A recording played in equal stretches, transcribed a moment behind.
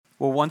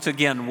Well, once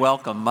again,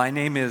 welcome. My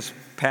name is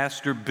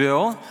Pastor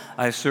Bill.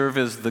 I serve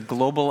as the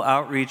Global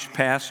Outreach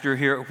Pastor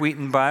here at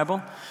Wheaton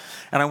Bible.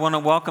 And I want to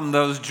welcome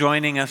those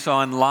joining us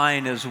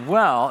online as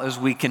well as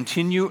we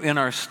continue in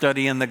our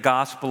study in the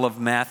Gospel of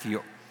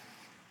Matthew.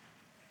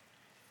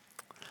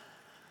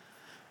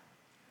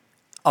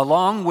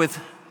 Along with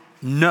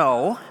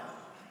no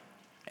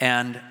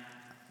and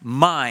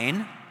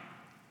mine,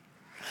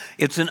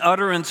 it's an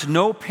utterance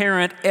no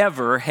parent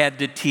ever had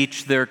to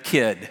teach their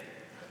kid.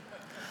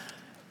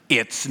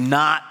 It's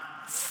not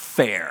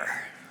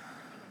fair.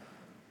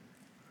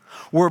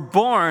 We're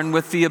born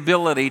with the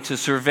ability to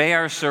survey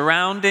our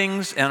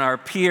surroundings and our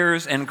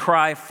peers and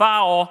cry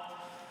foul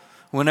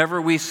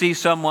whenever we see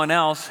someone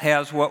else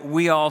has what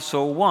we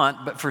also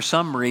want, but for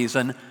some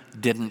reason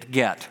didn't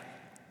get.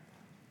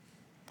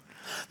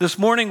 This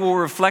morning we'll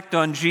reflect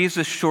on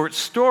Jesus' short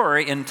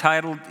story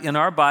entitled in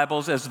our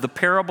Bibles as the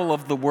parable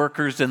of the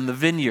workers in the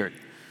vineyard.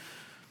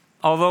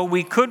 Although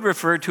we could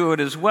refer to it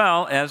as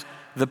well as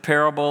the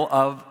parable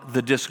of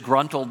the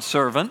disgruntled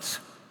servants,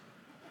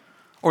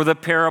 or the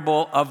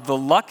parable of the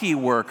lucky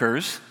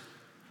workers,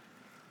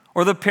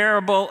 or the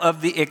parable of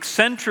the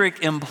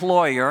eccentric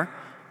employer,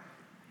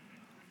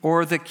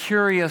 or the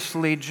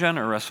curiously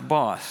generous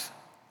boss.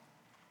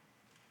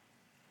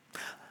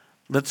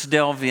 Let's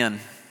delve in.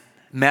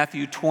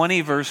 Matthew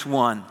 20, verse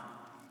 1.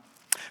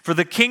 For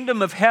the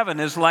kingdom of heaven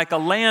is like a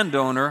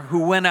landowner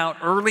who went out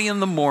early in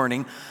the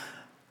morning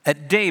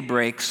at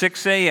daybreak,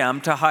 6 a.m.,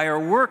 to hire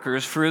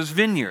workers for his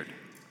vineyard.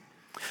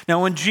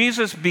 Now, when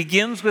Jesus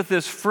begins with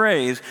this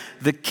phrase,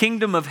 the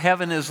kingdom of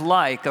heaven is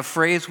like, a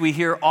phrase we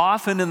hear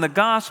often in the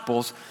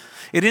Gospels,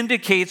 it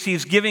indicates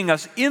he's giving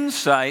us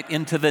insight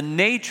into the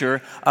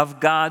nature of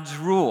God's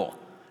rule,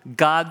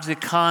 God's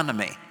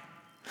economy,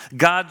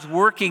 God's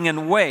working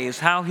in ways,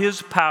 how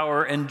his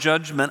power and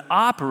judgment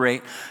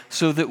operate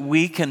so that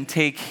we can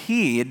take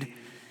heed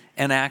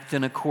and act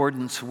in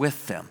accordance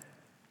with them.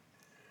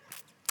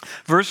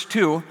 Verse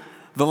 2,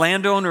 the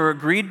landowner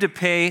agreed to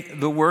pay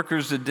the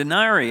workers a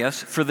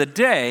denarius for the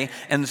day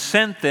and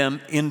sent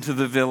them into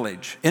the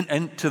village,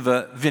 into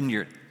the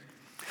vineyard.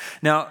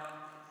 Now,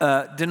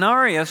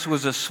 denarius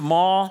was a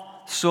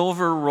small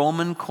silver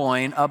Roman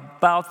coin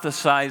about the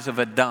size of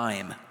a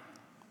dime.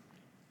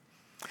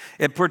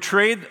 It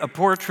portrayed a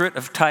portrait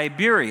of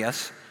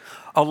Tiberius,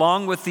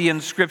 along with the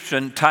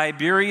inscription,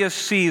 Tiberius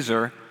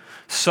Caesar,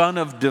 son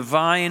of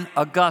divine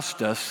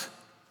Augustus,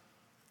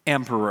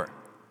 emperor.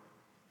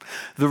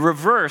 The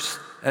reverse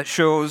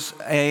shows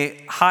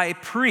a high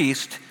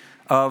priest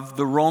of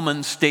the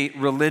Roman state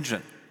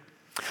religion.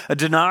 A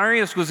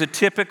denarius was a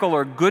typical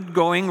or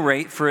good-going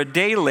rate for a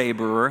day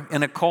laborer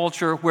in a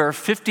culture where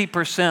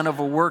 50% of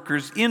a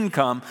worker's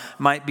income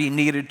might be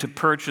needed to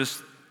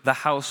purchase the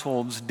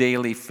household's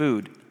daily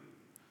food.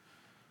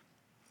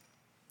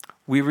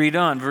 We read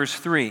on, verse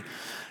 3.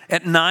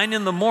 At 9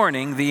 in the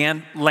morning,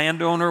 the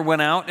landowner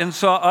went out and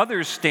saw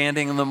others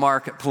standing in the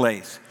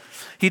marketplace.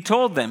 He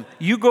told them,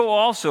 "You go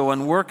also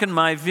and work in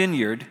my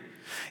vineyard,"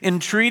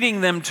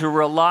 entreating them to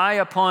rely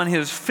upon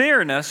his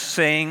fairness,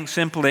 saying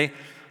simply,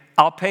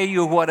 "I'll pay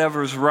you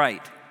whatever's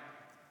right."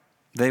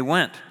 They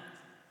went.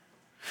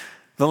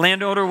 The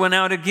landowner went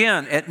out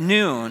again at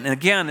noon, and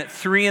again at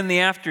 3 in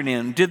the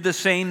afternoon, did the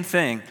same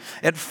thing.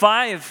 At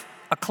 5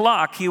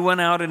 o'clock, he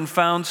went out and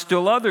found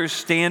still others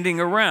standing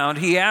around.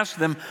 He asked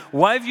them,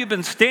 "Why have you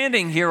been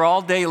standing here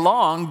all day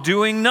long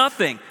doing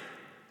nothing?"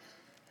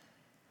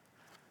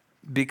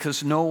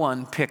 "Because no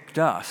one picked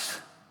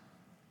us,"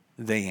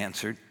 they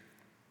answered.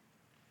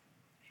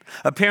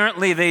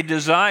 Apparently, they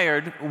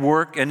desired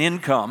work and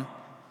income,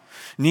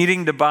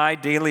 needing to buy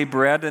daily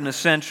bread and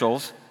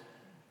essentials.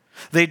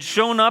 They'd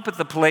shown up at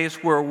the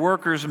place where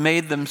workers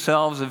made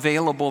themselves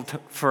available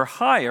for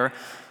hire,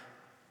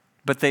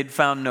 but they'd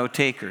found no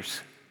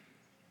takers.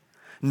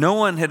 No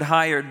one had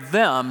hired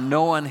them.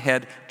 No one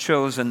had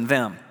chosen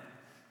them.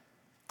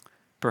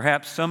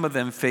 Perhaps some of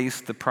them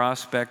faced the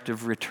prospect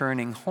of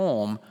returning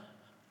home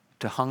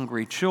to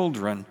hungry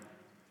children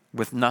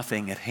with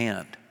nothing at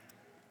hand.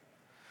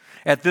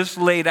 At this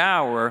late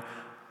hour,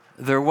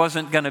 there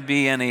wasn't going to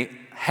be any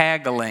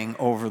haggling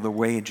over the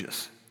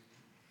wages.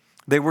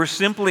 They were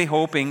simply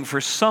hoping for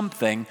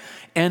something,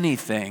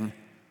 anything,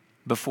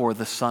 before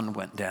the sun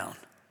went down.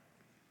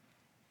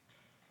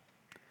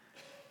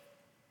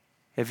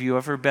 Have you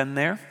ever been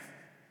there?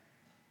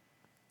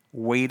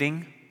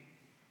 Waiting,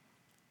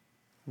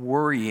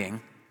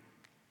 worrying.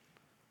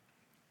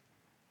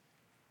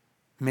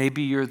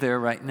 Maybe you're there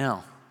right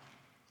now,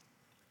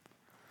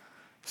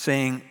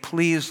 saying,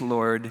 "Please,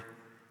 Lord,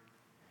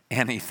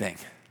 anything.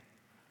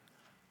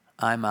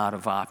 I'm out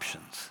of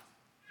options."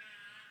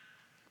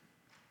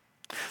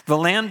 The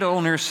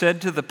landowner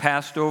said to the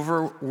passed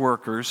over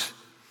workers,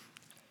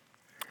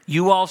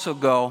 "You also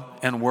go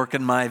and work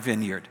in my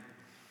vineyard."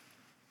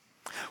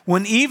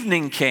 When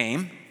evening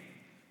came,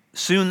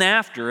 soon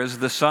after, as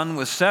the sun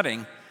was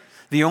setting,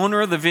 the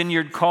owner of the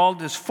vineyard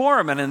called his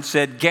foreman and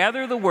said,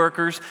 "Gather the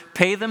workers,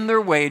 pay them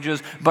their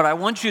wages, but I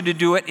want you to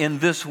do it in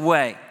this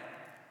way.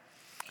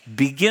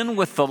 Begin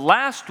with the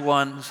last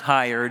ones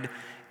hired,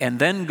 and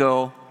then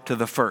go to to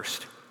the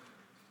first.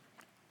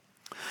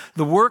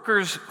 The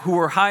workers who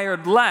were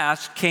hired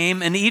last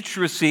came and each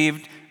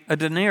received a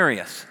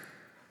denarius.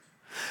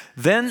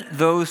 Then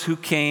those who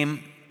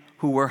came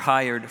who were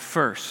hired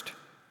first,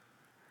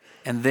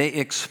 and they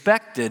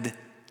expected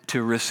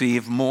to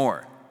receive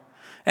more.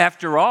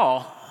 After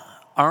all,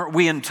 aren't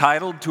we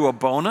entitled to a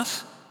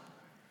bonus?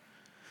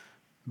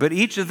 But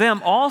each of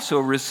them also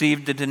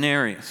received a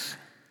denarius.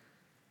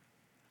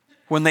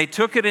 When they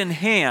took it in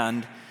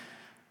hand,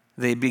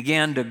 they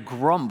began to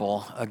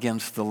grumble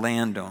against the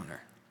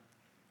landowner.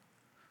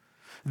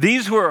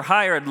 These who were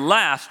hired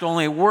last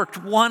only worked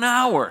 1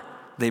 hour,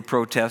 they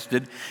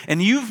protested,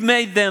 and you've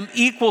made them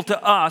equal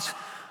to us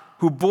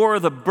who bore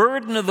the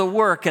burden of the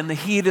work and the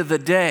heat of the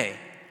day.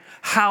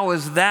 How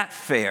is that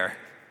fair?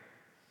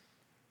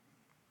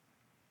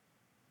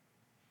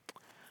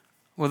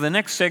 Well, the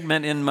next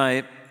segment in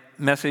my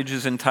message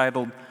is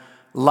entitled,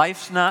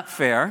 Life's Not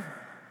Fair,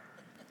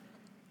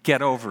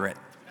 Get Over It.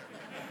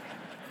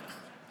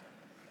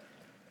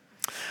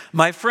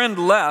 My friend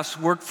Les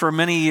worked for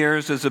many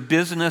years as a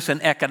business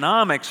and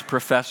economics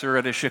professor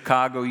at a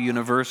Chicago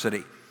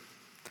university.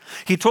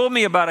 He told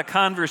me about a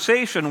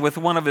conversation with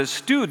one of his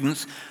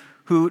students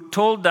who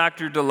told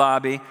Dr.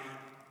 DeLaby,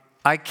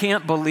 I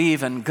can't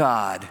believe in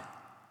God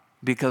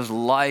because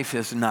life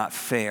is not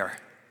fair.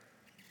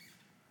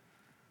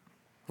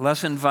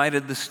 Les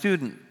invited the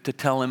student to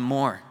tell him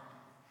more.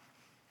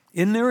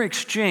 In their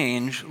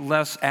exchange,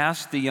 Les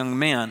asked the young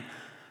man,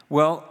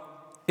 well,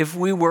 if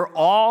we were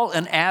all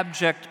in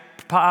abject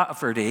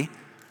poverty,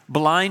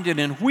 blinded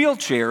in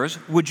wheelchairs,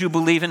 would you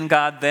believe in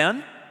God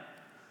then?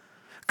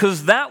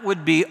 Because that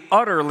would be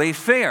utterly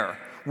fair.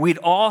 We'd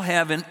all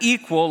have an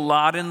equal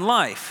lot in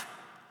life.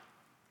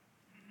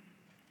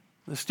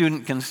 The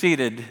student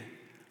conceded,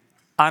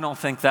 I don't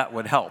think that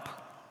would help.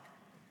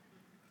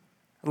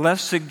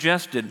 Les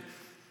suggested,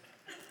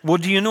 well,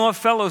 do you know a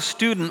fellow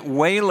student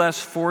way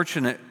less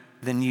fortunate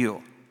than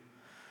you?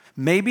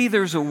 Maybe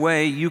there's a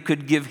way you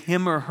could give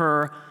him or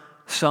her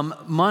some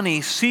money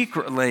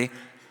secretly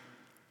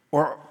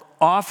or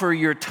offer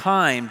your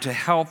time to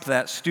help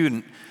that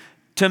student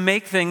to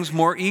make things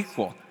more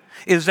equal.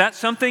 Is that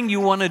something you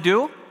want to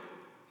do?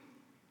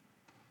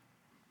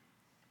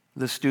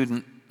 The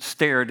student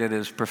stared at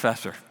his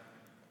professor.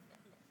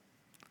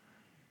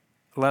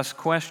 Les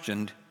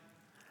questioned,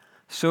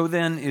 so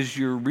then is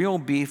your real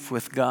beef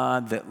with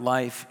God that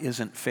life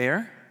isn't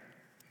fair?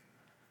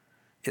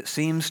 It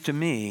seems to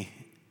me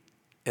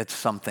it's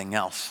something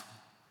else.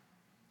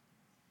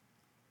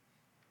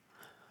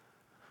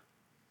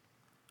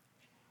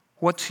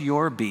 What's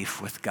your beef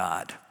with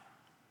God?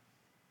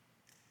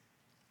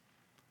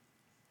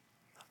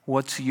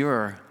 What's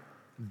your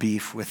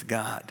beef with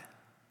God?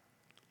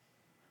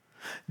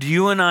 Do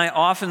you and I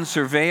often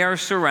survey our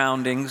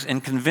surroundings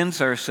and convince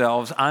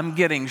ourselves, I'm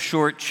getting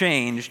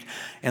shortchanged,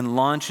 and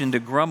launch into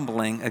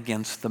grumbling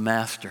against the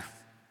master?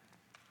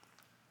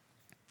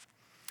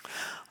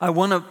 I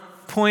want to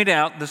point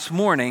out this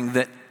morning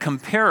that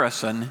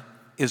comparison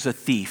is a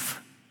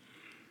thief.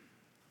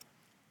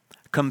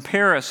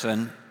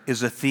 Comparison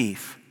is a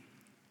thief.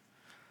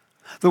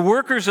 The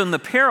workers in the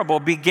parable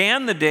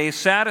began the day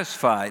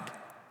satisfied.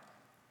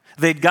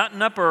 They'd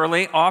gotten up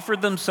early,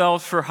 offered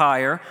themselves for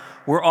hire,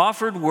 were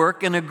offered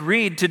work, and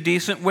agreed to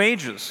decent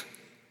wages.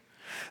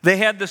 They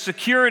had the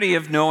security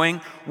of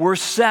knowing we're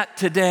set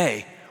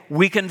today.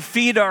 We can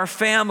feed our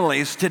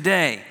families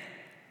today.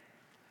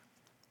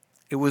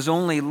 It was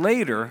only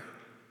later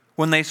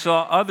when they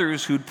saw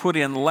others who'd put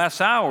in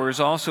less hours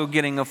also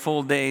getting a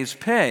full day's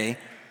pay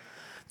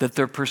that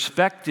their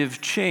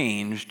perspective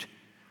changed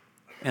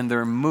and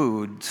their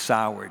mood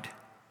soured.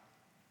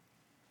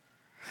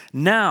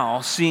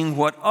 Now, seeing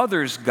what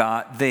others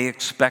got, they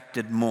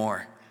expected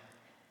more.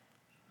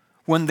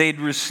 When they'd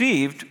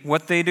received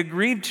what they'd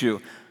agreed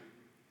to,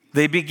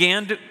 they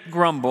began to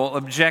grumble,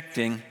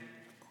 objecting,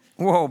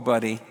 whoa,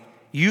 buddy,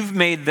 you've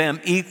made them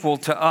equal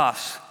to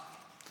us.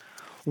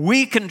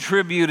 We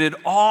contributed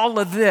all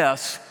of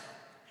this,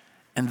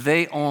 and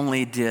they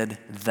only did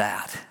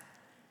that.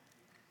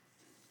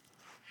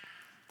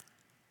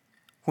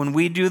 When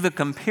we do the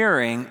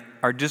comparing,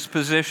 our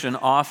disposition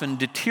often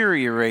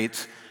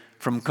deteriorates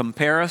from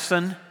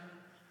comparison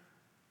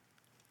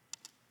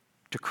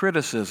to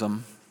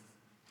criticism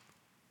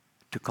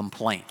to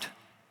complaint.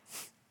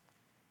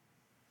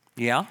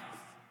 Yeah?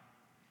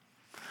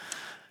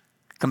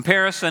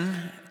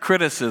 Comparison,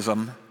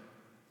 criticism,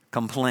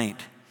 complaint.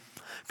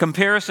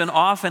 Comparison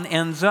often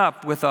ends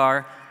up with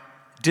our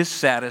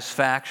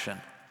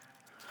dissatisfaction.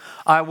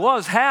 I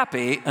was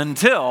happy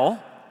until.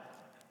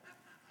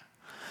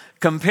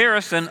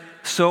 Comparison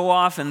so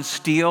often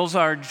steals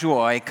our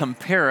joy.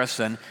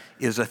 Comparison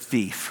is a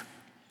thief.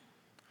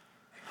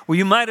 Well,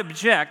 you might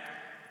object,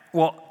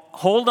 well,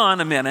 hold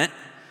on a minute.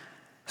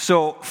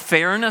 So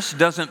fairness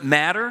doesn't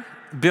matter?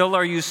 Bill,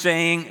 are you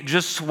saying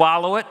just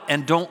swallow it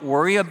and don't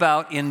worry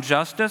about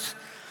injustice?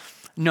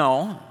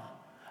 No,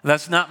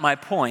 that's not my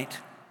point.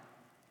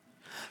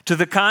 To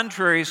the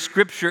contrary,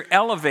 Scripture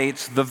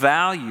elevates the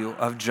value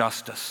of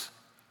justice.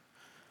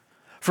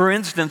 For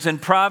instance, in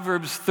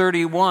Proverbs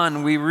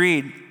 31, we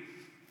read,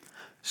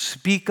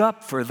 "Speak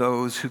up for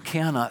those who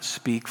cannot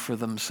speak for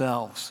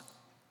themselves,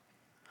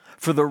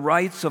 for the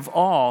rights of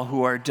all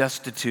who are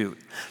destitute.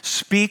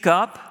 Speak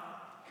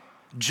up,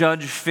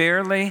 judge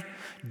fairly,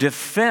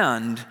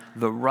 defend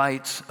the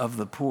rights of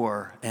the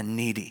poor and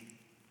needy."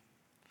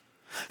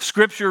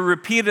 Scripture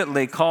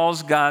repeatedly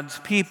calls God's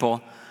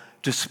people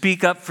to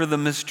speak up for the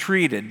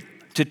mistreated,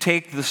 to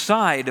take the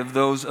side of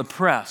those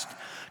oppressed,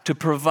 to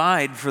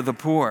provide for the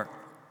poor.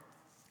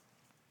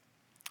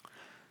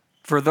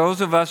 For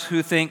those of us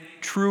who think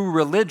true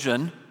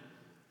religion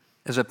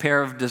is a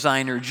pair of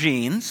designer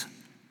jeans,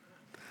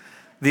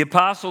 the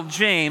Apostle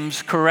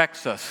James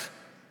corrects us.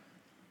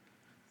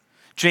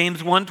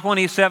 James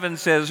 1:27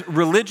 says,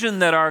 "Religion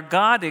that our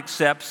God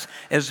accepts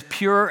as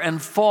pure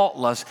and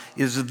faultless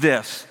is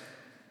this: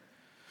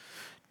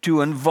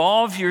 to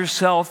involve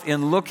yourself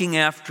in looking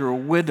after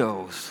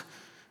widows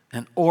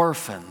and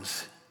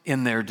orphans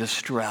in their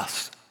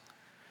distress,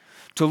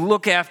 to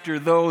look after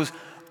those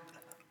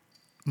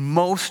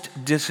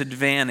most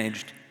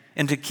disadvantaged,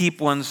 and to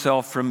keep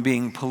oneself from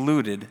being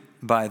polluted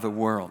by the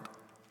world."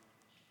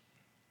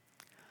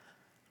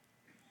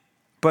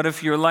 But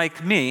if you're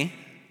like me,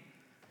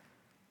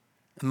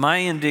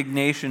 my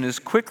indignation is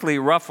quickly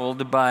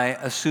ruffled by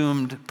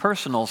assumed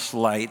personal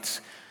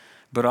slights,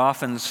 but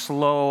often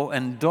slow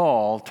and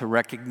dull to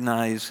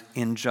recognize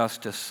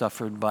injustice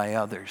suffered by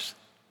others.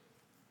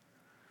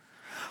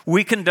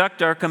 We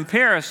conduct our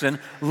comparison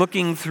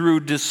looking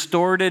through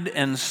distorted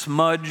and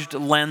smudged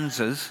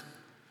lenses.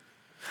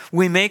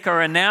 We make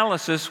our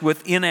analysis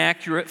with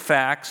inaccurate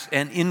facts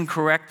and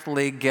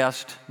incorrectly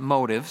guessed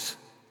motives.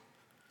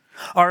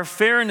 Our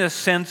fairness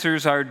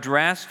sensors are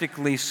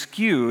drastically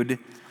skewed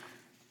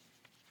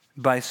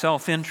by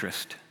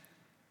self-interest.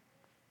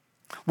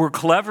 We're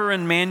clever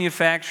in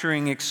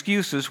manufacturing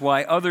excuses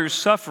why others'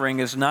 suffering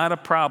is not a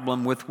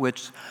problem with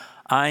which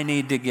I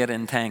need to get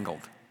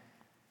entangled.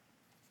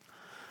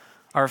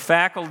 Our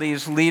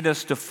faculties lead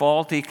us to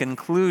faulty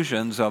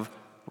conclusions of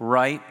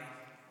right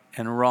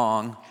and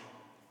wrong,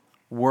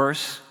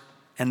 worse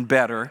and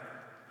better,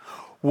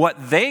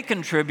 what they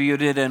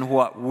contributed and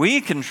what we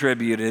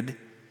contributed,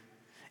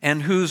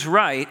 and who's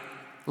right,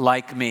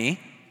 like me,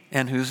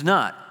 and who's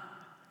not.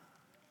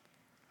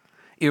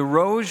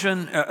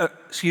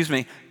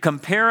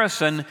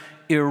 Comparison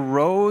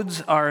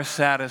erodes our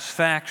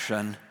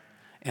satisfaction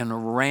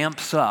and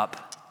ramps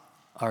up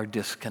our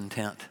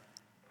discontent.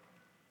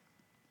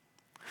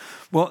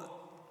 Well,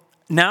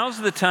 now's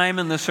the time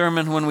in the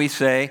sermon when we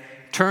say,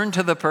 turn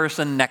to the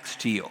person next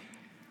to you.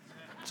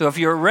 So if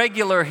you're a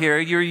regular here,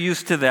 you're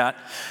used to that.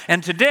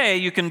 And today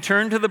you can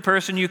turn to the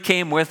person you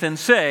came with and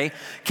say,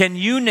 "Can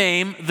you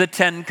name the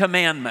 10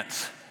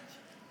 commandments?"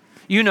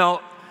 You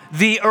know,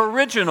 the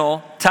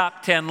original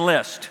top 10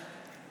 list.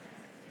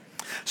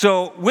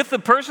 So with the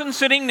person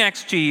sitting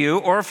next to you,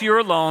 or if you're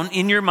alone,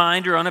 in your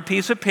mind or on a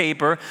piece of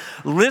paper,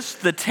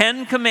 list the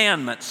 10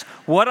 commandments.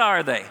 What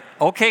are they?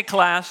 Okay,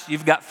 class,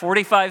 you've got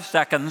 45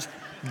 seconds.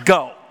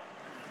 Go.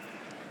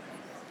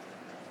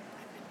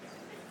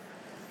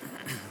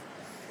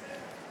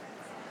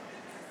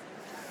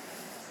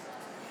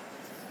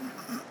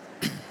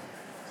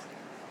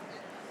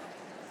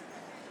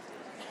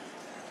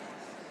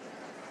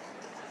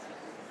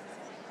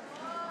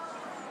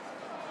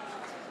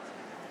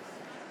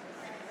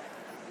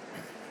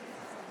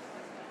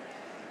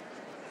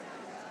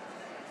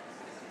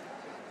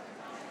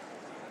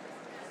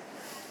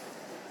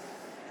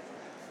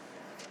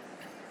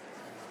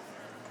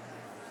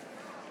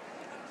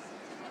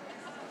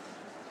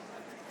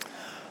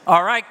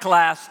 All right,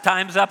 class,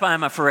 time's up,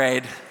 I'm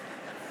afraid.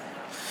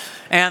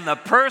 And the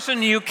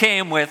person you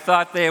came with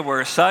thought they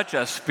were such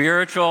a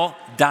spiritual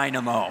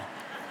dynamo.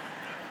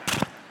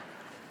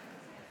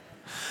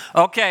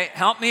 Okay,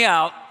 help me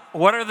out.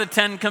 What are the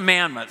 10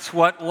 commandments?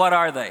 What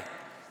are they?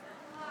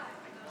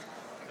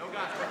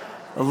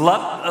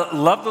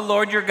 Love the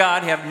Lord your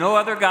God. Have no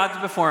other gods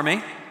before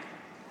me.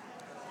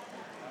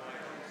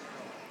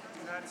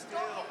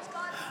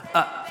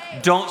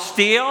 Don't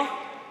steal.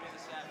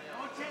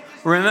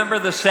 Remember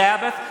the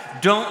Sabbath.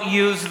 Don't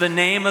use the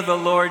name of the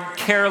Lord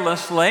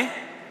carelessly.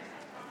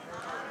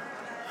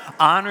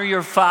 Honor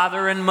your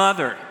father and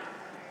mother.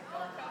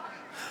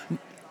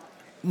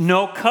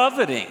 No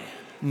coveting.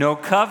 No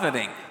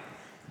coveting.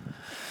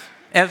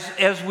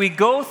 As we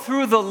go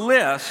through the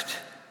list,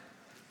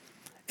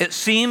 it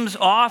seems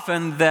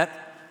often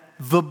that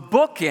the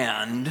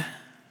bookend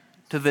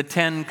to the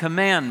 10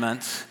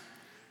 commandments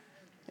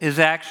is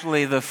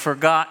actually the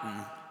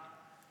forgotten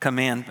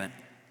commandment.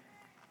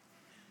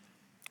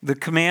 The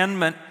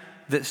commandment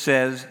that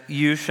says,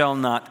 "You shall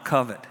not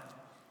covet."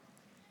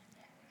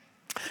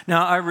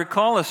 Now, I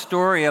recall a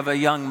story of a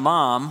young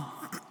mom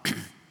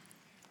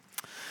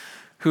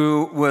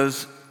who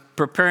was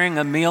preparing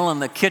a meal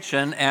in the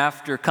kitchen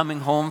after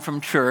coming home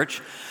from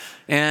church,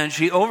 and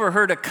she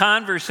overheard a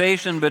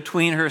conversation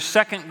between her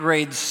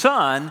second-grade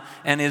son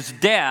and his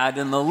dad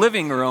in the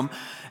living room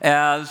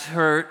as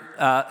her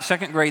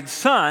second-grade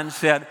son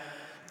said,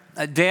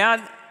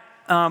 "Dad,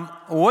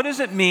 what does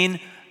it mean,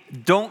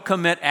 don't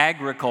commit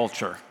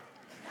agriculture?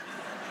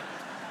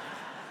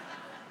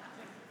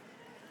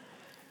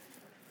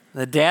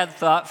 The dad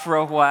thought for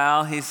a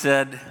while. He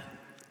said,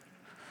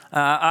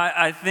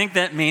 I think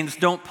that means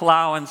don't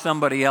plow in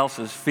somebody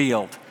else's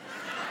field.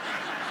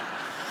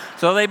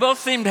 So they both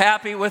seemed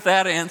happy with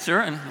that answer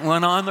and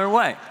went on their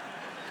way.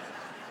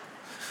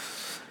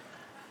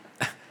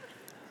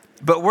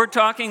 But we're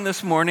talking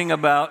this morning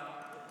about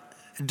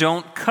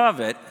don't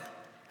covet,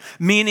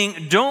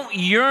 meaning don't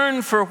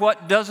yearn for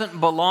what doesn't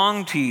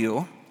belong to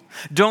you.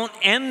 Don't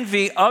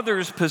envy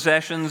others'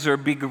 possessions or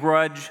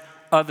begrudge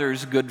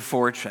others' good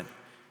fortune.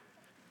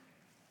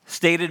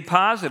 Stated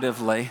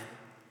positively,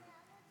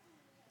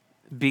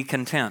 be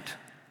content.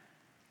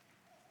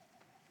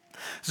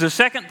 So the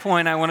second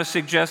point I want to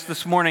suggest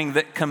this morning,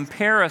 that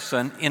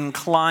comparison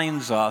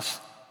inclines us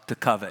to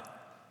covet.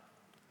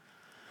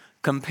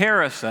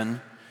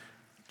 Comparison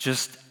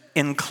just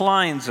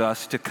inclines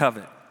us to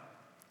covet,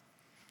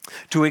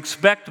 to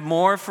expect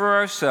more for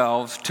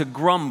ourselves, to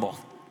grumble.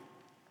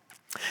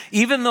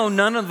 Even though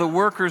none of the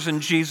workers in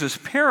Jesus'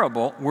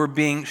 parable were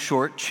being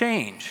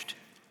shortchanged.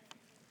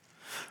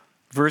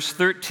 Verse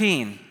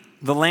 13,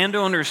 the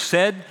landowner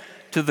said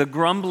to the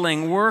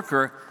grumbling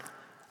worker,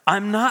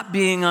 I'm not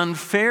being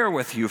unfair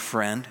with you,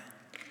 friend.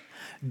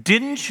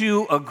 Didn't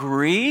you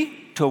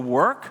agree to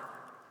work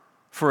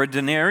for a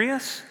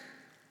denarius?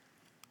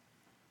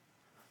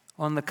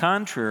 On the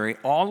contrary,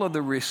 all of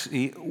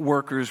the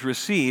workers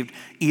received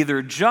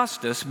either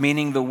justice,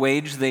 meaning the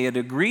wage they had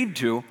agreed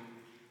to,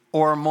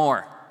 or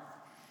more.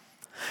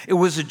 It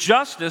was a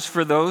justice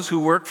for those who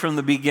worked from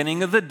the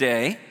beginning of the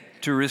day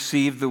to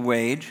receive the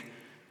wage.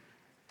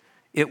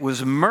 It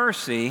was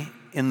mercy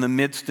in the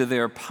midst of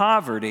their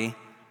poverty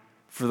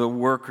for the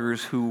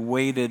workers who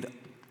waited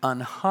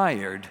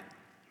unhired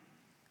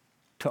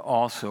to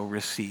also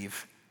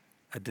receive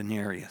a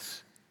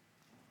denarius.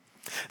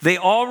 They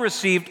all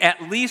received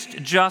at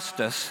least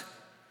justice,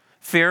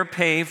 fair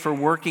pay for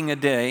working a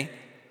day.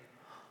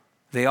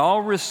 They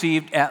all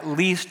received at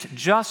least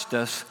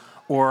justice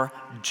or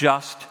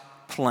just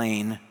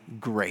plain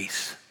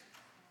grace.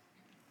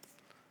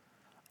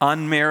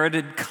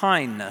 Unmerited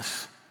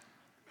kindness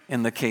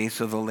in the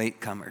case of the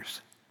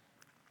latecomers.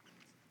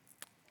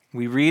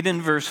 We read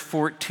in verse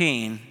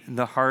 14,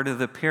 the heart of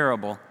the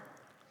parable,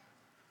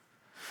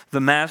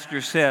 the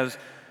master says,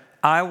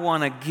 I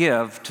want to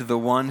give to the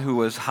one who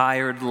was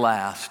hired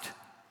last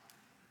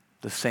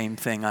the same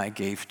thing I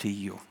gave to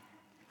you.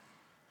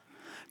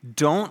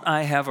 Don't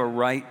I have a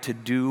right to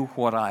do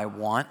what I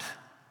want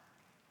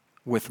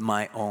with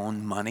my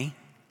own money?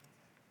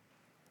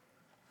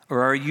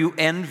 Or are you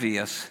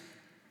envious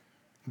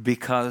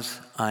because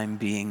I'm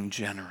being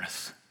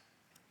generous?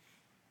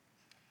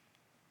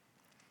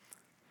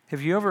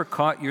 Have you ever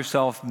caught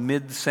yourself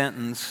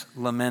mid-sentence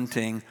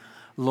lamenting,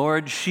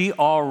 Lord, she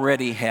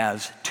already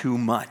has too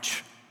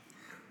much.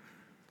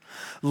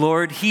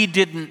 Lord, he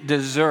didn't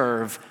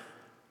deserve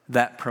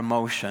that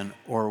promotion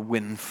or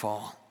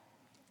windfall.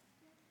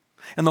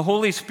 And the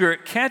Holy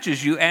Spirit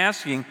catches you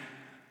asking,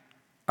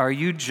 are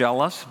you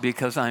jealous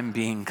because I'm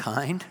being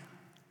kind?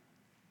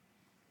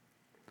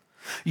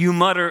 You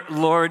mutter,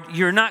 Lord,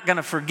 you're not going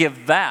to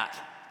forgive that,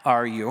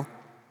 are you?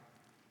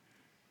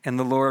 And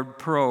the Lord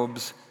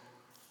probes,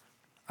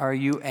 are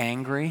you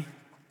angry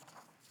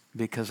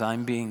because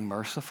I'm being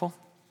merciful?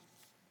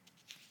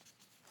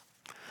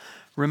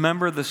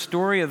 Remember, the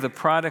story of the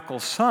prodigal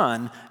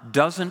son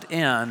doesn't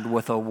end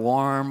with a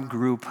warm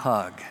group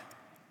hug.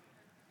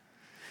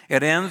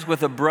 It ends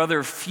with a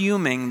brother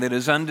fuming that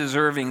his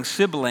undeserving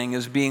sibling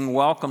is being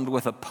welcomed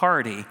with a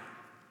party,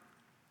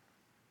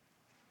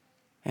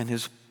 and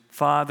his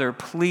father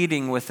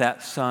pleading with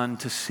that son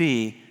to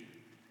see,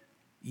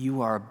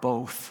 you are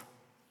both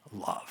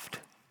loved.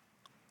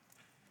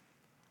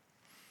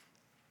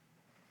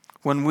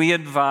 When we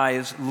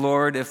advise,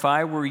 Lord, if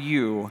I were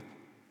you,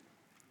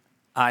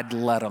 I'd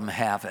let him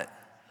have it,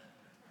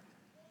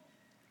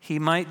 he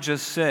might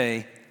just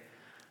say,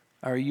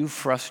 are you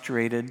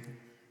frustrated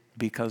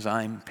because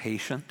I'm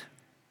patient?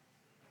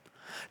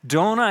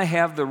 Don't I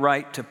have the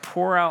right to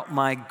pour out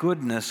my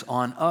goodness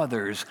on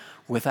others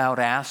without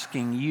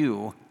asking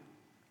you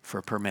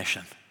for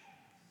permission?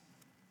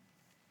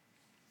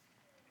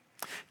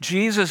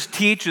 Jesus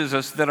teaches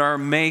us that our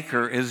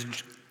Maker is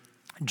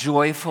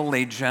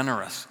joyfully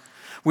generous.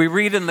 We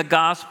read in the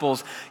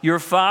Gospels, your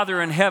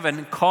Father in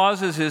heaven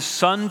causes his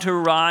sun to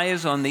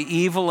rise on the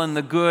evil and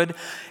the good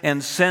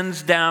and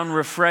sends down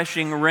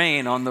refreshing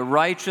rain on the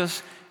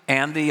righteous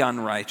and the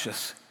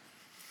unrighteous.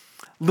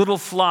 Little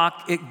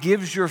flock, it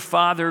gives your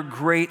Father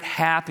great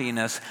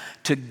happiness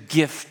to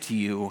gift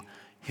you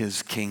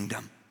his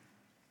kingdom.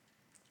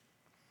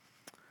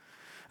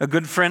 A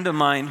good friend of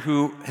mine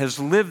who has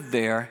lived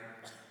there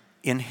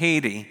in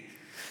Haiti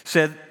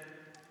said,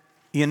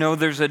 you know,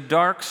 there's a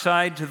dark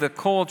side to the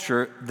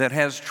culture that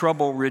has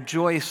trouble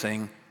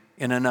rejoicing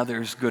in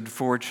another's good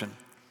fortune.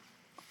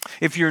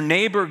 If your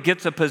neighbor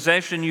gets a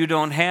possession you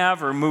don't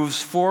have or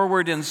moves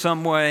forward in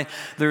some way,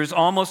 there's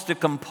almost a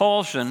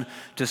compulsion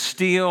to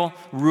steal,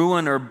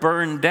 ruin, or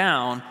burn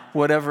down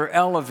whatever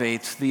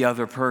elevates the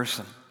other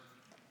person.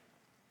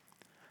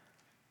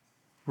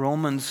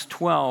 Romans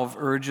 12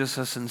 urges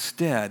us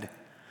instead,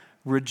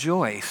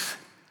 rejoice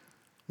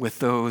with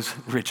those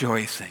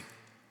rejoicing.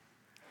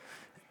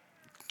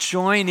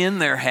 Join in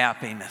their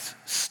happiness.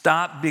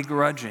 Stop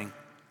begrudging.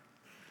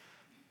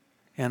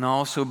 And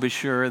also be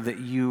sure that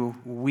you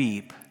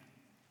weep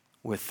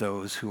with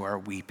those who are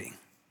weeping.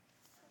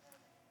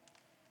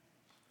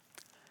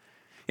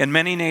 In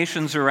many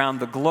nations around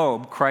the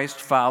globe, Christ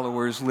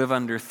followers live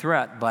under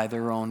threat by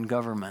their own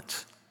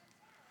governments,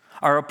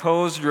 are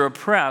opposed or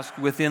oppressed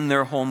within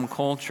their home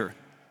culture,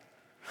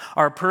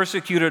 are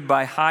persecuted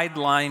by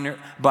hardliners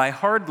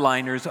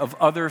of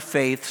other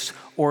faiths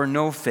or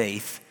no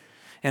faith,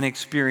 and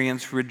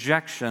experience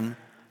rejection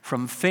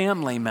from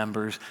family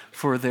members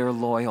for their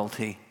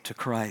loyalty to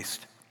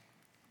Christ.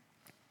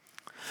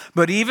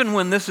 But even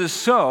when this is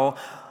so,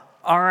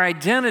 our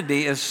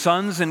identity as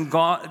sons and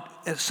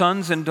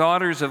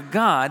daughters of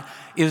God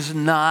is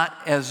not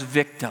as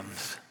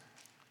victims.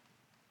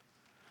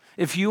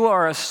 If you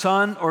are a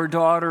son or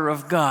daughter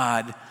of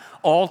God,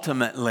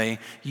 ultimately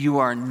you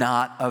are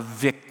not a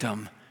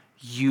victim,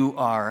 you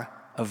are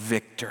a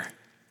victor.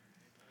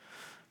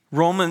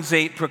 Romans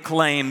 8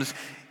 proclaims,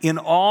 in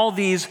all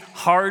these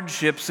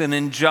hardships and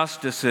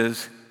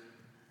injustices,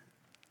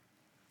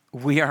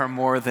 we are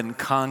more than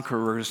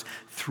conquerors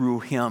through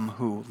him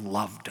who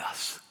loved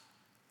us.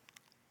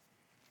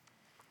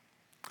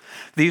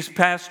 These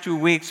past 2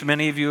 weeks,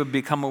 many of you have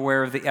become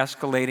aware of the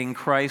escalating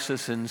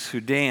crisis in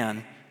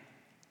Sudan,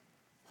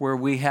 where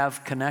we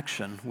have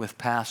connection with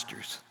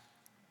pastors.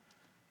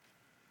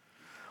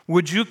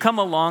 Would you come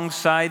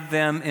alongside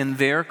them in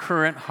their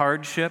current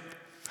hardship,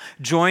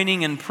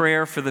 joining in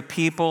prayer for the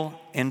people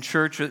and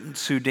church in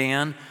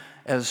Sudan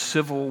as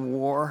civil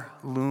war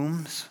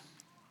looms?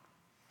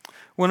 I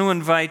want to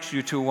invite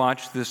you to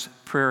watch this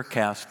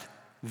Prayercast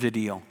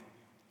video.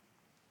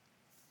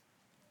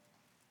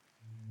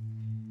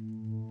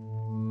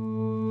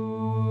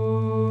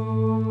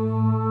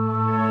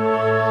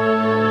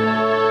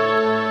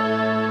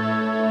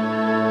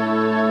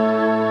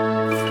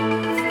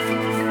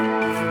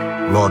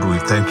 Lord, we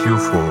thank you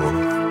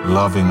for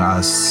loving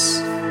us,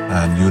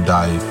 and you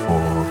died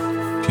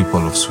for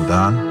people of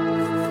Sudan.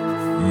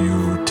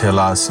 You tell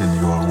us in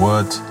your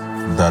word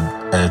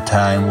that a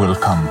time will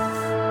come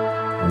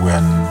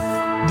when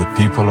the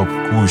people of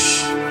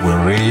Cush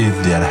will raise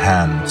their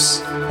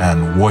hands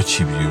and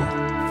worship you.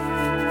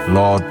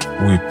 Lord,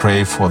 we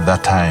pray for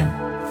that time.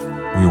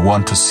 We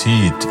want to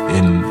see it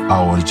in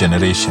our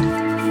generation.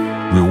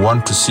 We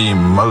want to see a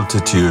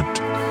multitude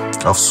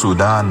of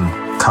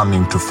Sudan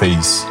coming to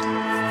face.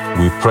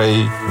 We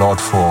pray, Lord,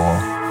 for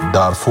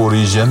Darfur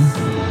region,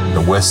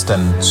 the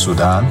Western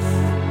Sudan,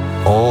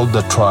 all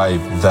the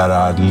tribes that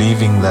are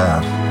living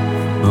there.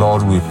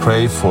 Lord, we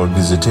pray for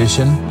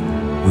visitation.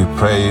 We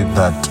pray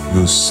that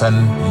you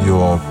send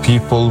your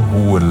people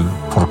who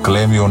will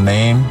proclaim your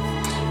name.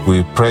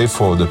 We pray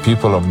for the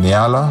people of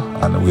Nyala,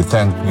 and we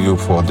thank you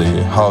for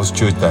the house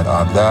church that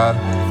are there.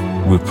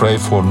 We pray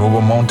for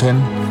Noble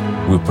Mountain.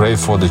 We pray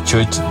for the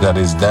church that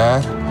is there.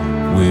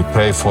 We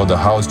pray for the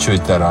house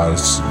church that are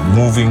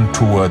moving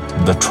toward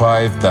the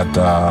tribe that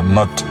are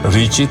not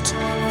reach it.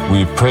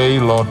 We pray,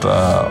 Lord,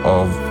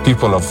 of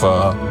people of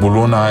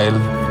Blue Nile.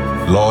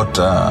 Lord,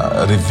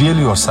 reveal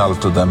yourself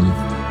to them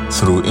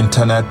through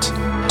internet,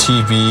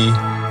 TV,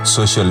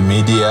 social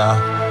media,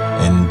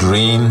 and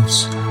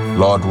dreams.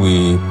 Lord,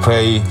 we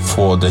pray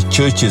for the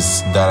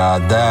churches that are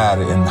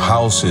there in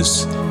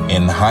houses,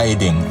 in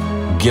hiding.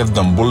 Give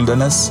them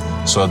boldness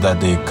so that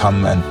they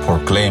come and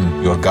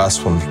proclaim your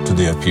gospel to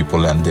their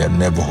people and their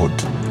neighborhood.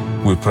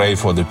 We pray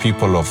for the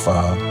people of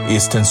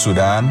Eastern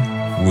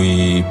Sudan.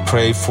 We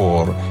pray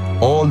for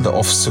all the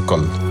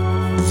obstacles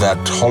that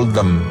hold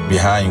them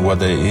behind,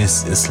 whether it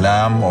is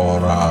Islam or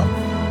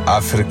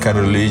African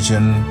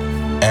religion,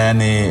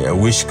 any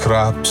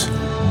witchcraft.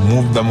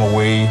 Move them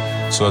away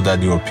so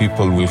that your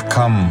people will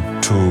come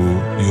to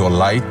your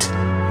light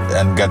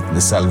and get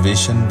the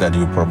salvation that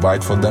you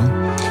provide for them.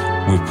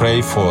 We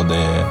pray for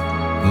the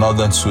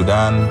Northern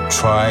Sudan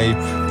tribe.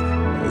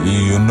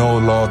 You know,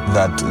 Lord,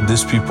 that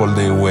these people,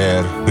 they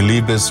were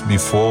believers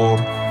before,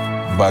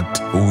 but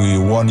we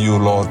want you,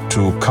 Lord,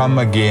 to come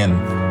again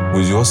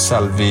with your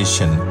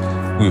salvation.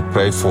 We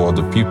pray for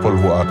the people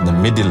who are in the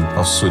middle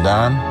of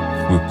Sudan.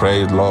 We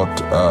pray, Lord,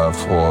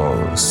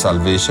 for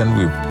salvation.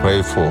 We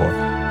pray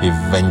for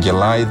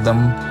evangelize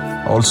them.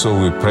 Also,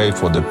 we pray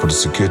for the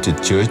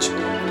persecuted church,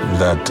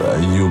 that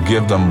you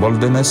give them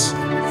boldness,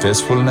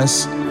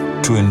 faithfulness,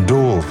 to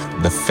endure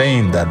the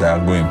pain that they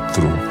are going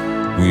through.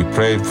 We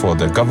pray for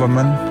the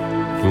government.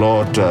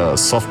 Lord,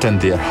 soften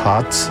their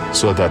hearts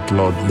so that,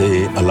 Lord,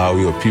 they allow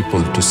your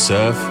people to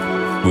serve.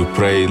 We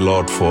pray,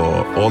 Lord,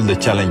 for all the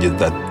challenges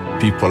that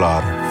people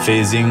are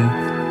facing,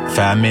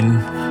 famine,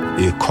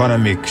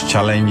 economic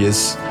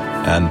challenges,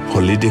 and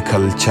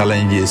political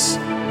challenges.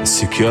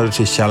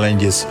 security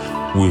challenges.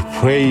 We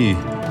pray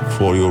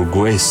for your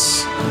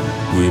grace.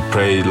 We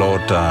pray,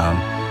 Lord,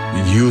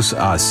 use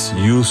us,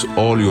 use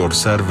all your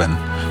servants,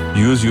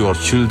 use your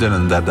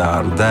children that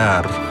are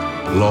there,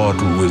 Lord,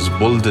 with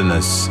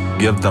boldness.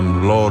 Give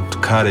them, Lord,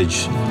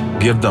 courage.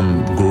 Give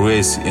them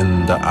grace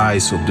in the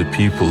eyes of the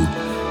people.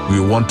 We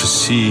want to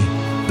see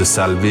the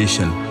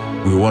salvation.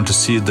 We want to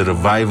see the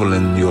revival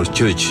in your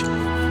church.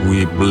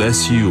 We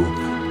bless you.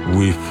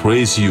 We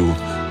praise you.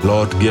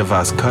 Lord, give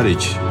us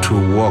courage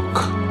to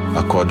walk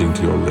according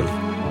to your will.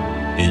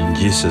 In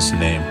Jesus'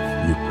 name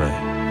we pray.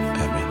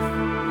 Amen.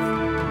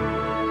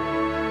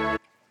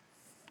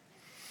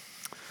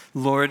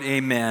 Lord,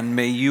 amen.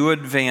 May you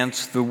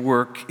advance the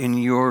work in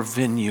your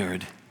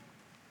vineyard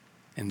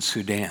in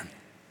Sudan.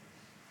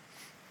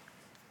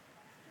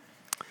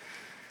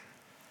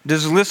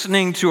 Does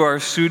listening to our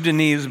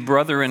Sudanese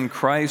brother in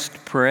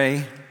Christ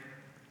pray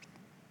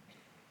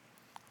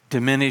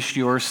diminish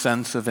your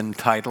sense of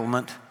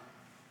entitlement?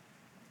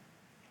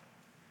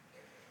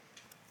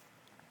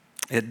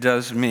 It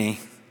does me,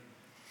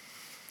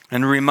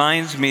 and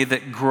reminds me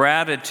that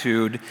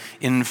gratitude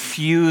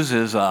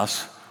infuses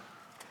us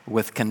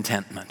with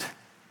contentment.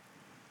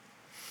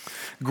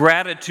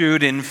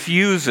 Gratitude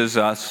infuses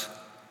us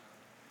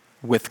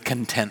with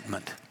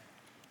contentment.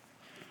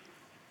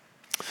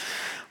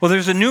 Well,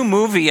 there's a new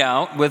movie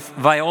out with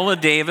Viola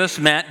Davis,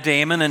 Matt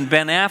Damon, and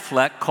Ben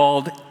Affleck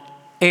called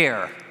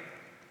Air.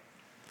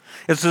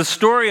 It's the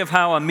story of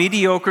how a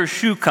mediocre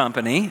shoe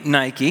company,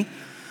 Nike,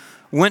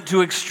 went to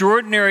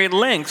extraordinary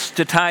lengths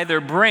to tie their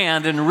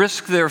brand and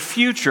risk their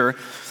future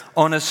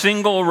on a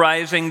single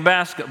rising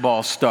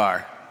basketball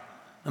star,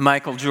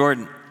 Michael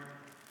Jordan.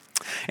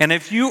 And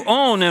if you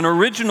own an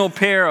original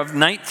pair of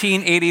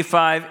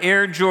 1985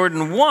 Air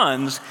Jordan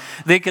 1s,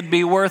 they could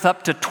be worth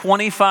up to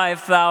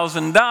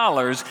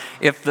 $25,000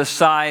 if the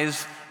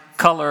size,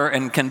 color,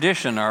 and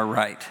condition are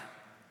right.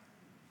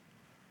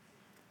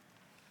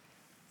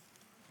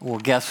 Well,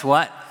 guess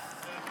what?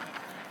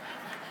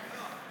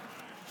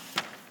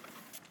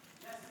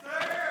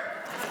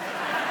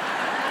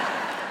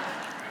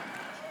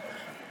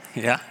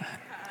 Yeah.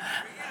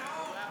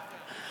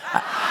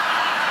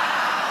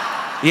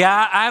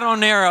 Yeah, I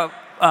don't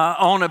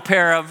own a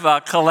pair of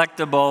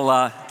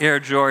collectible Air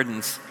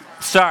Jordans.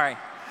 Sorry.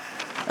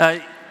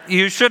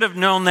 You should have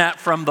known that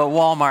from the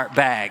Walmart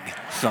bag.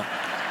 So.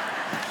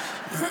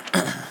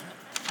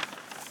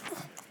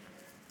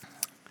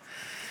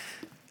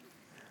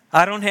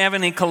 I don't have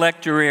any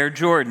collector Air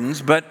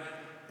Jordans, but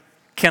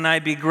can I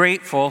be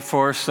grateful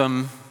for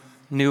some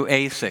new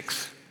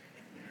Asics?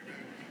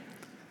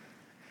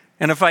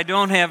 And if I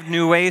don't have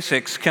new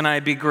Asics, can I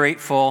be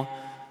grateful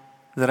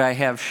that I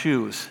have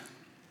shoes?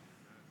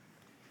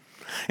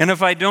 And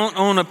if I don't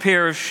own a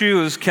pair of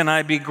shoes, can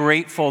I be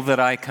grateful that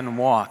I can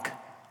walk?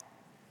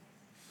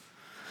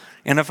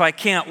 And if I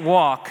can't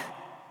walk,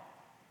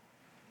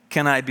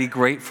 can I be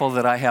grateful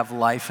that I have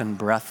life and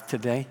breath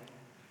today?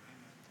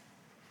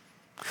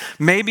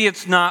 Maybe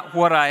it's not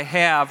what I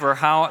have or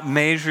how it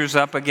measures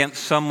up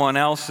against someone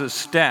else's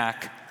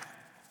stack.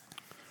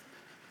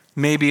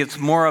 Maybe it's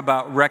more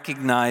about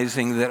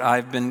recognizing that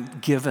I've been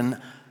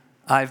given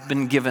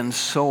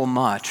so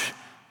much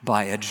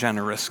by a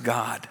generous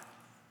God.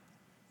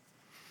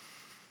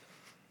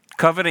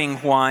 Coveting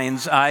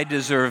whines, I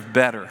deserve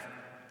better.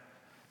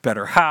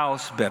 Better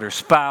house, better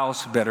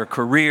spouse, better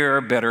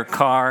career, better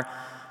car.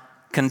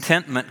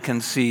 Contentment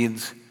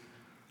concedes,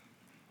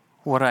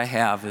 what I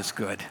have is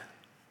good.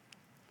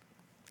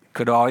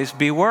 Could always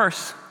be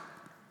worse.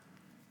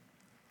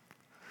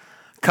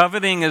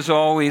 Coveting is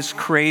always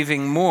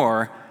craving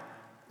more.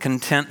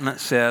 Contentment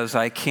says,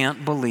 I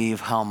can't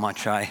believe how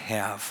much I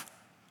have.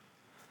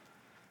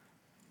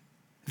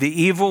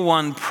 The evil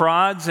one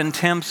prods and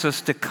tempts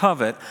us to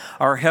covet.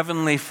 Our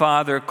Heavenly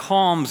Father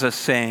calms us,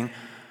 saying,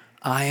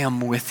 I am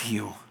with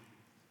you.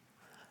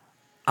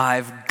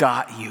 I've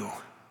got you.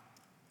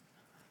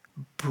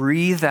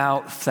 Breathe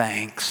out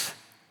thanks.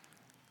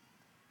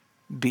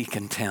 Be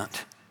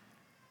content.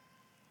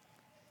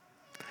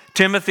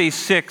 Timothy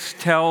 6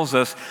 tells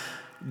us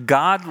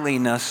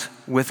godliness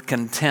with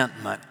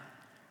contentment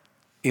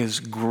is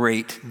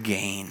great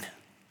gain.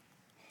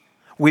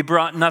 We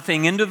brought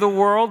nothing into the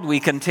world. We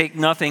can take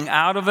nothing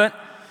out of it.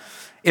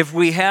 If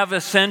we have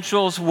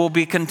essentials, we'll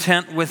be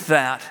content with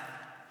that.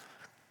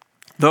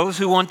 Those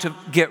who want to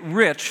get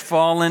rich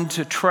fall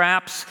into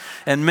traps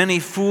and many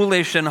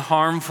foolish and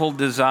harmful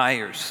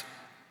desires.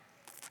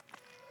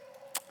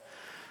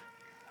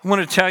 I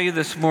want to tell you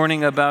this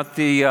morning about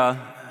the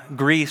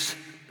Greece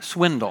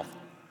swindle.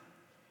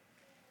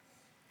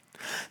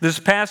 This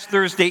past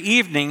Thursday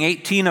evening,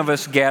 18 of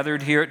us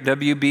gathered here at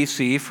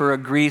WBC for a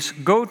Greece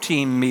Go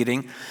Team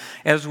meeting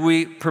as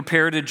we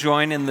prepare to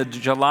join in the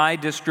July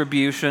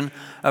distribution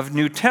of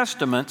New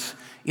Testaments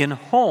in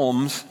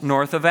Homs,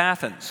 north of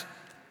Athens.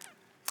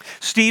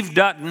 Steve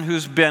Dutton,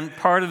 who's been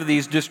part of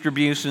these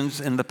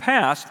distributions in the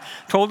past,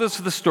 told us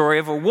the story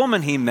of a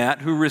woman he met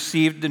who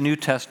received the New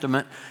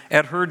Testament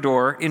at her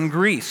door in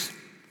Greece.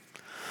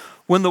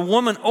 When the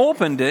woman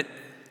opened it,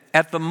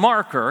 at the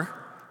marker,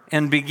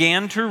 and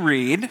began to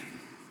read,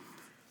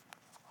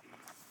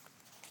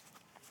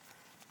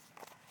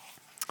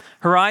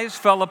 her eyes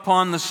fell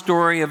upon the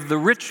story of the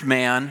rich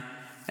man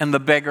and the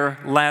beggar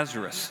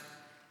Lazarus.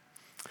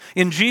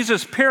 In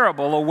Jesus'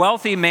 parable, a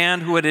wealthy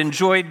man who had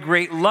enjoyed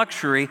great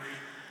luxury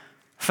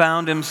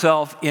found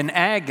himself in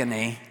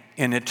agony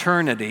in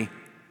eternity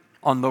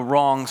on the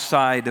wrong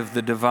side of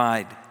the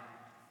divide.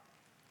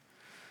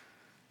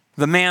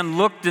 The man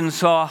looked and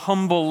saw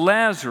humble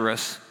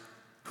Lazarus,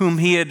 whom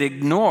he had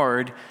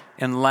ignored,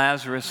 and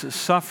Lazarus is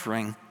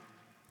suffering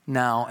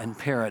now in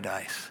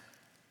paradise.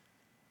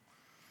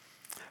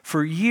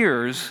 For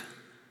years,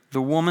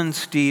 the woman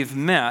Steve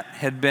met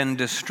had been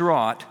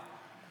distraught,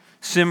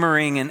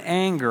 simmering in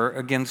anger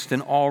against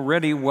an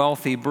already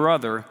wealthy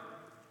brother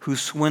who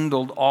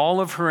swindled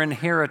all of her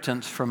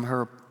inheritance from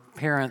her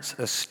parents'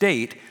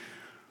 estate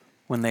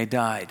when they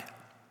died.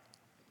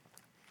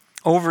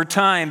 Over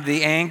time,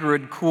 the anger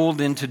had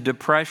cooled into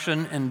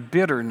depression and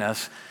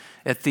bitterness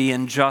at the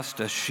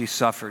injustice she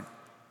suffered.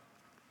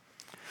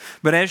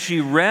 But as she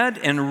read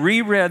and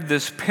reread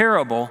this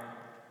parable,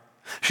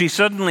 she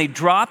suddenly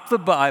dropped the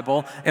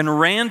Bible and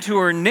ran to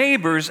her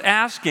neighbors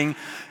asking,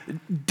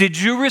 "Did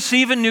you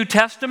receive a New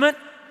Testament?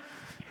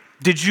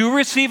 Did you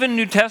receive a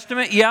New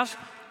Testament?" Yes.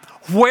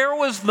 Where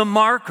was the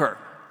marker?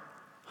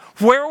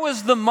 Where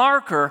was the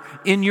marker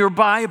in your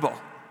Bible?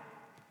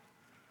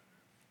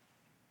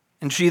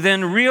 And she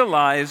then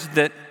realized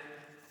that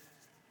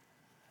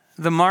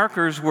the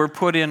markers were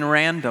put in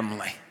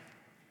randomly.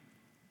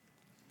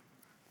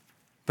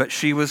 But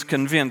she was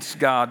convinced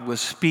God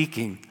was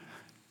speaking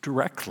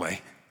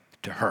directly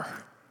to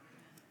her.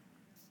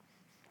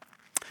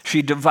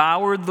 She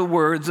devoured the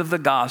words of the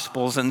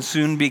Gospels and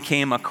soon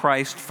became a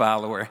Christ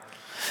follower.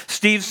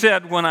 Steve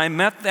said, "When I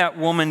met that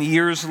woman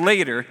years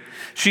later,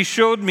 she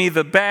showed me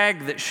the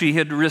bag that she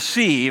had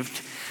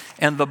received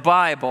and the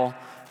Bible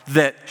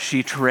that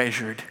she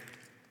treasured."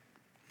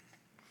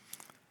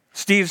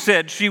 Steve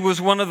said she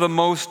was one of the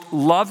most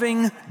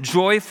loving,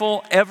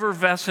 joyful,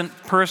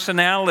 effervescent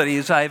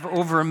personalities I've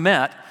ever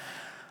met,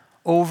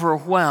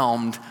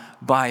 overwhelmed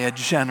by a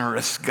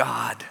generous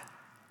God.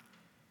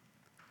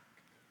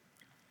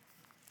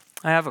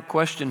 I have a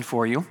question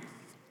for you.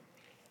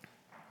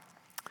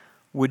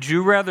 Would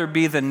you rather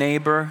be the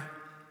neighbor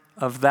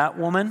of that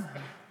woman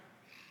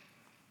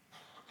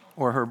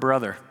or her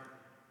brother?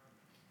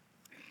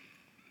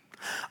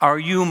 Are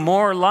you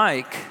more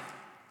like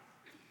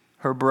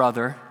her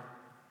brother,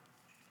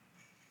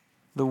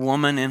 the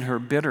woman in her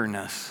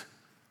bitterness,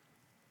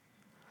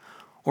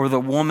 or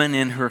the woman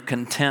in her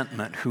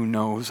contentment who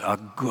knows a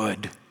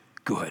good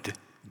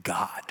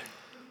God?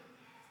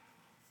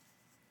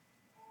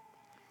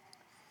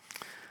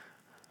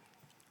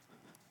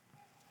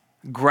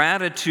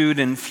 Gratitude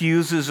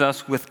infuses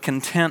us with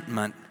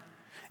contentment,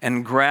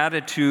 and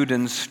gratitude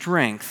and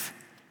strength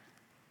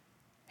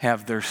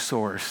have their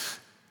source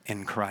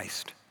in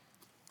Christ.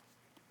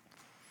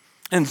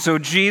 And so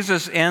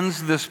Jesus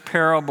ends this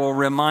parable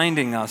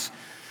reminding us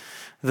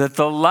that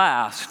the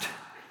last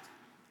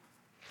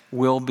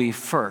will be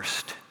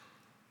first.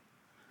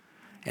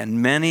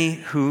 And many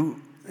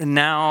who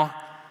now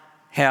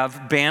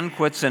have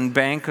banquets and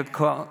bank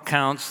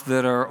accounts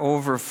that are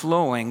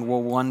overflowing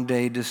will one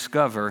day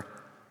discover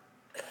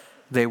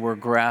they were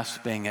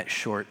grasping at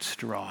short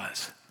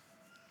straws.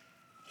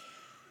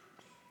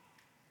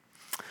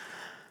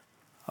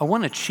 I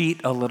want to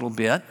cheat a little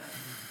bit.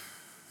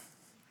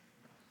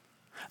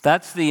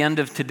 That's the end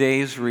of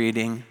today's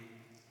reading,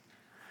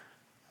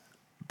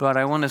 but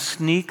I want to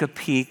sneak a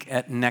peek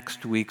at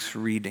next week's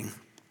reading.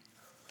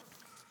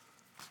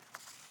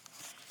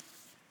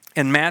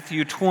 In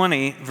Matthew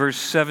 20, verse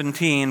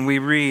 17, we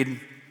read,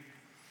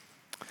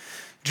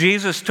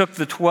 "Jesus took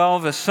the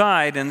 12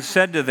 aside and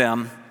said to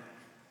them,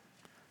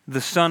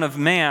 'The Son of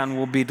Man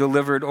will be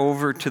delivered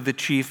over to the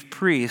chief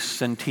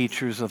priests and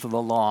teachers of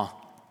the law.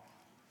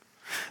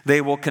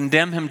 They will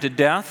condemn him to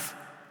death.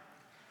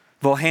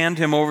 They'll hand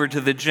him over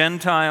to the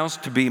Gentiles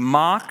to be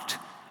mocked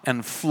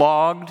and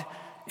flogged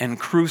and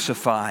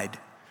crucified.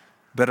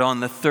 But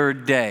on the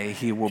third day,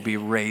 he will be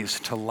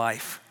raised to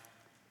life.'"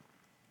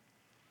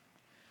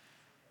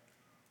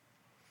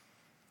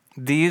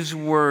 These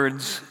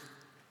words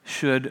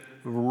should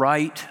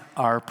right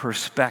our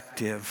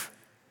perspective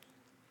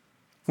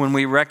when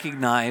we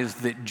recognize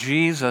that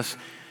Jesus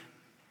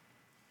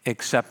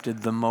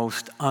accepted the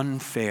most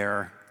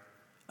unfair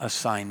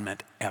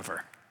assignment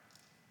ever.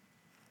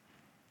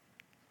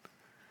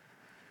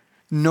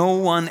 No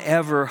one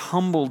ever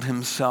humbled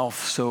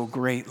himself so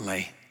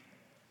greatly.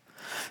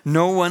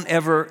 No one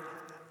ever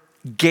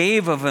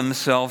gave of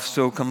himself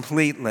so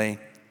completely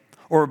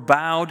or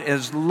bowed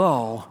as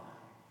low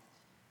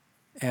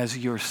as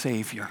your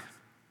Savior.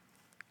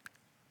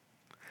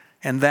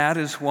 And that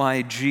is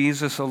why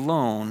Jesus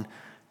alone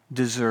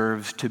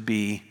deserves to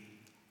be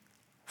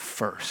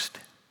first,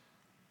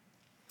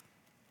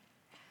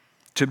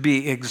 to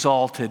be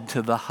exalted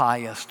to the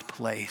highest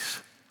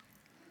place,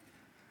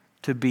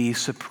 to be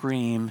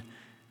supreme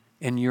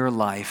in your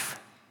life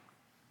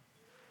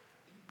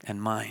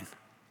and mine.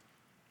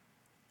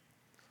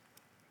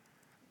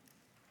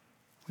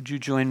 Would you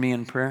join me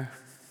in prayer?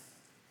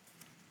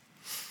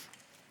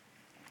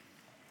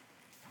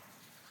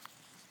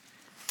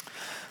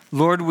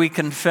 Lord, we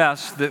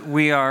confess that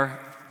we are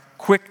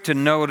quick to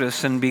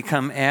notice and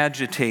become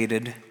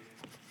agitated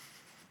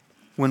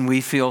when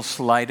we feel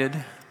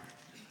slighted,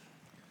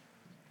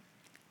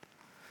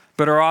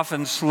 but are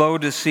often slow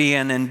to see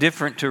and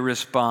indifferent to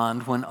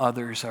respond when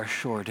others are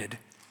shorted.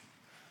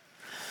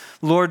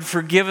 Lord,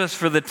 forgive us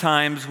for the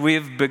times we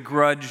have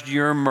begrudged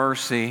your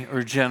mercy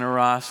or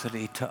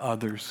generosity to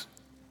others.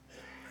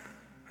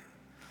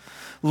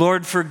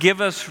 Lord, forgive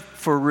us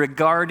for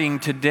regarding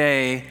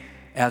today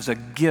as a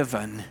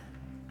given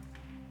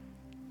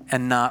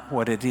and not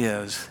what it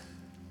is,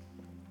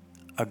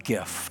 a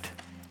gift.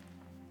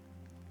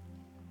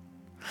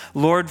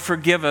 Lord,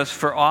 forgive us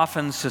for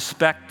often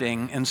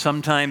suspecting and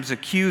sometimes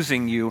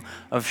accusing you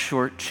of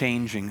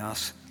shortchanging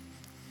us.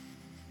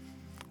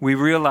 We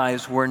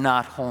realize we're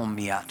not home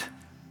yet.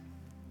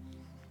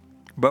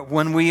 But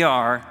when we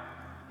are,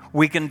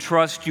 we can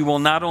trust you will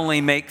not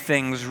only make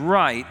things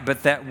right,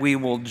 but that we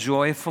will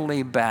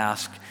joyfully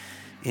bask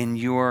in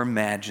your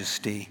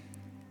majesty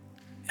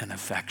and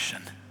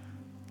affection.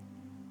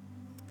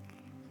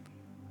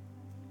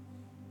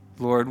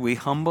 Lord, we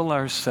humble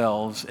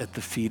ourselves at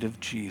the feet of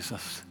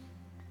Jesus.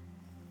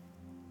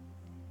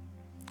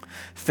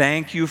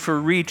 Thank you for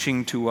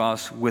reaching to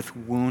us with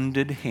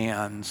wounded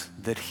hands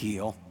that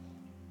heal.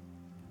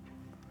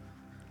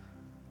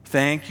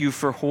 Thank you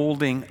for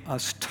holding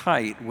us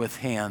tight with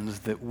hands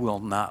that will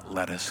not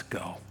let us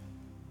go.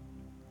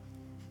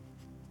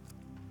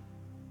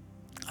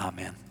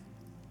 Amen.